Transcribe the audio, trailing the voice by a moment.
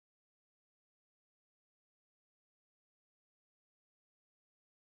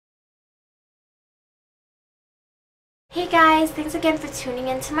Hey guys, thanks again for tuning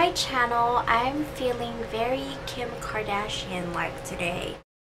into my channel. I'm feeling very Kim Kardashian-like today.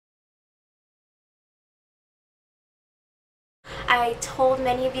 I told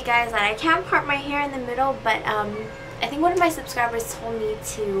many of you guys that I can't part my hair in the middle, but I think one of my subscribers told me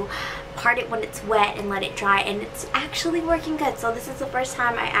to part it when it's wet and let it dry, and it's actually working good. So this is the first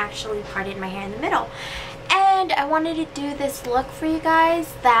time I actually parted my hair in the middle. And I wanted to do this look for you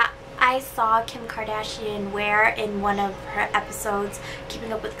guys that I saw Kim Kardashian wear in one of her episodes,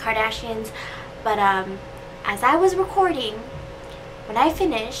 Keeping Up with Kardashians. But as I was recording, when I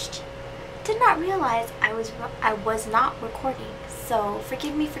finished, did not realize I was not recording. So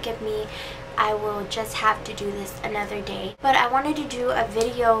forgive me. I will just have to do this another day. But I wanted to do a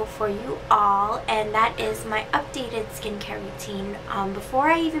video for you all, and that is my updated skincare routine.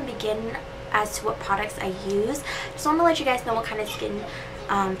 Before I even begin as to what products I use, just want to let you guys know what kind of skin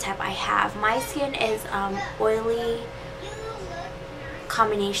type I have. My skin is oily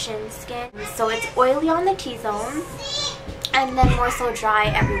combination skin, so it's oily on the T-zone and then more so dry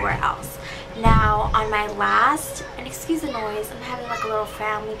everywhere else. Now on my last, and excuse the noise, I'm having like a little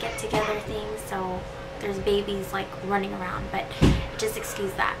family get together thing, so there's babies like running around, but just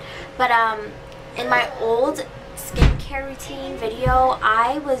excuse that. But in my old skincare routine video,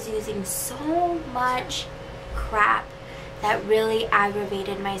 I was using so much crap that really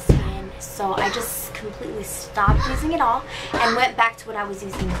aggravated my skin, so I just completely stopped using it all and went back to what I was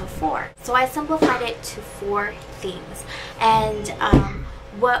using before. So I simplified it to 4 things, and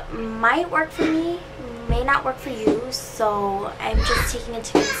what might work for me may not work for you, so I'm just taking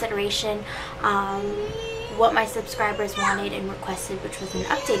into consideration what my subscribers wanted and requested, which was an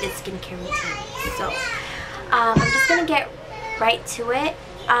updated skincare routine. So I'm just gonna get right to it.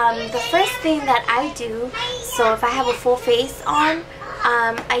 The first thing that I do, so if I have a full face on,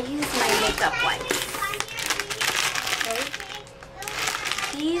 I use my makeup wipes. Okay?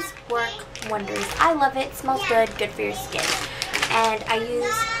 These work wonders. I love it. It smells good for your skin. And I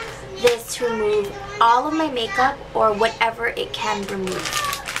use this to remove all of my makeup or whatever it can remove.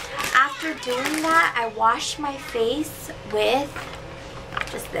 After doing that, I wash my face with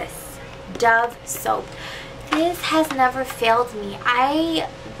just this Dove soap. This has never failed me. I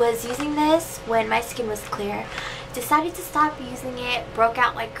was using this when my skin was clear, decided to stop using it, broke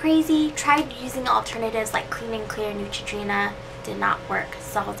out like crazy, tried using alternatives like Clean and Clear, Neutrogena, did not work.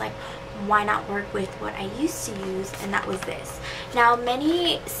 So I was like, why not work with what I used to use, and that was this. Now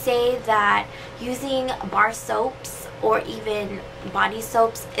many say that using bar soaps or even body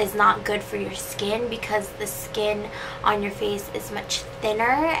soaps is not good for your skin because the skin on your face is much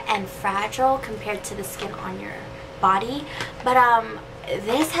thinner and fragile compared to the skin on your body. But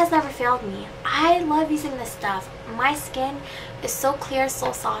this has never failed me. I love using this stuff. My skin is so clear,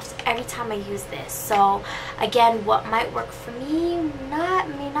 so soft every time I use this. So again, what might work for me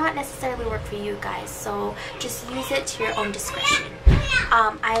may not necessarily work for you guys, so just use it to your own discretion.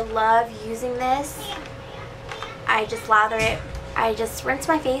 I love using this. I just lather it. I just rinse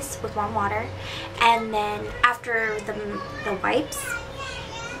my face with warm water, and then after the wipes,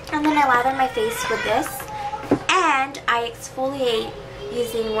 and then I lather my face with this, and I exfoliate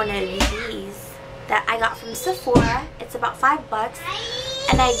using one of these that I got from Sephora. It's about $5,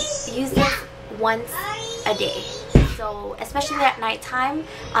 and I use this once a day. So especially at nighttime,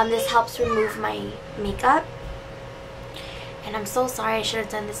 this helps remove my makeup. And I'm so sorry, I should have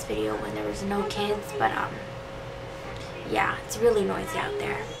done this video when there was no kids, but yeah, it's really noisy out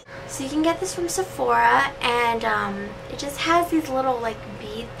there. So you can get this from Sephora, and it just has these little like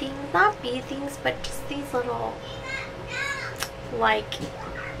bead things, not bead things, but just these little, like,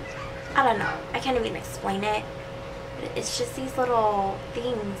 I don't know, I can't even explain it. It's just these little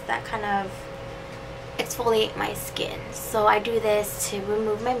things that kind of exfoliate my skin. So I do this to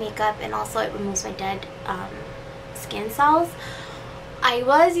remove my makeup, and also it removes my dead skin cells. I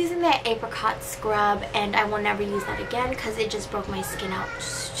was using the apricot scrub, and I will never use that again because it just broke my skin out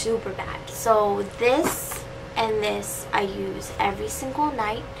super bad. So this and this I use every single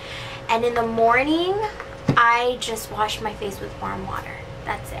night, and in the morning I just wash my face with warm water.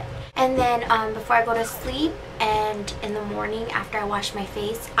 That's it. And then before I go to sleep and in the morning after I wash my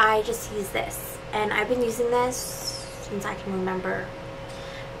face, I just use this. And I've been using this since I can remember.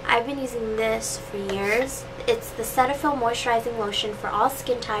 I've been using this for years. It's the Cetaphil moisturizing lotion for all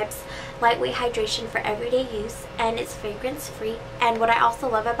skin types, lightweight hydration for everyday use, and it's fragrance free. And what I also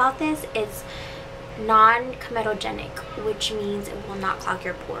love about this is non-comedogenic, which means it will not clog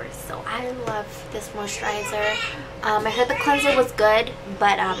your pores. So I love this moisturizer. I heard the cleanser was good,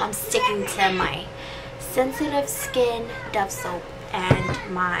 but I'm sticking to my sensitive skin Dove soap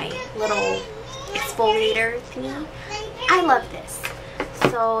and my little exfoliator thingy. I love this.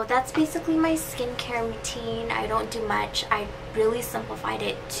 So that's basically my skincare routine. I don't do much. I really simplified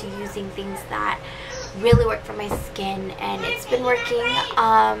it to using things that really work for my skin, and it's been working.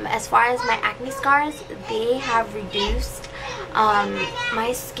 As far as my acne scars, they have reduced.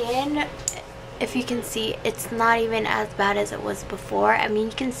 My skin, if you can see, it's not even as bad as it was before. I mean,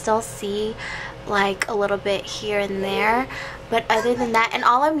 you can still see like a little bit here and there, but other than that, and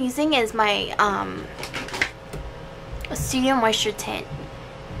all I'm using is my Studio Moisture Tint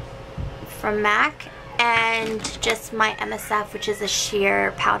from M.A.C, and just my MSF, which is a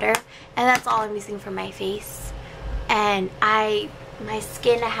sheer powder, and that's all I'm using for my face. And my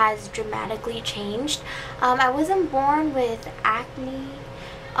skin has dramatically changed. I wasn't born with acne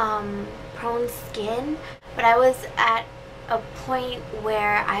prone skin, but I was at a point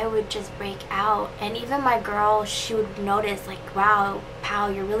where I would just break out, and even my girl, she would notice like, wow, Pow,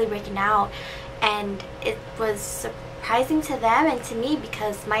 you're really breaking out. And it was surprising to them and to me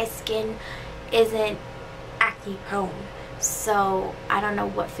because my skin isn't acne prone. So I don't know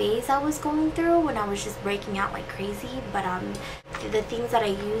what phase I was going through when I was just breaking out like crazy, but the things that I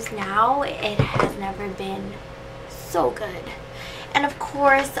use now, it has never been so good. And of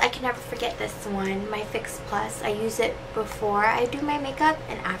course, I can never forget this one, my Fix Plus. I use it before I do my makeup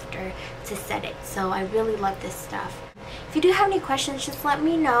and after to set it. So I really love this stuff. If you do have any questions, just let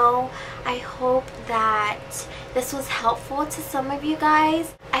me know. I hope that this was helpful to some of you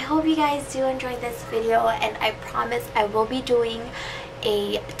guys. I hope you guys do enjoy this video, and I promise I will be doing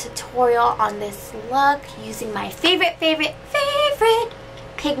a tutorial on this look using my favorite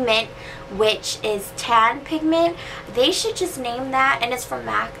pigment, which is tan pigment. They should just name that, and it's from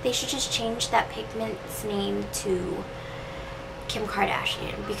M.A.C. They should just change that pigment's name to Kim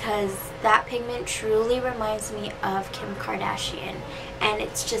Kardashian, because that pigment truly reminds me of Kim Kardashian, and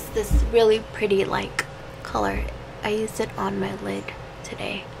it's just this really pretty like color. I used it on my lid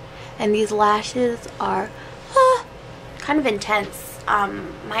today, and these lashes are kind of intense.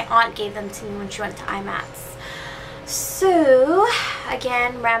 My aunt gave them to me when she went to IMAX. So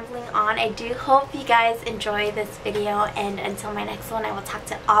again, rambling on, I do hope you guys enjoy this video, and until my next one, I will talk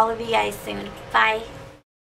to all of you guys soon. Bye.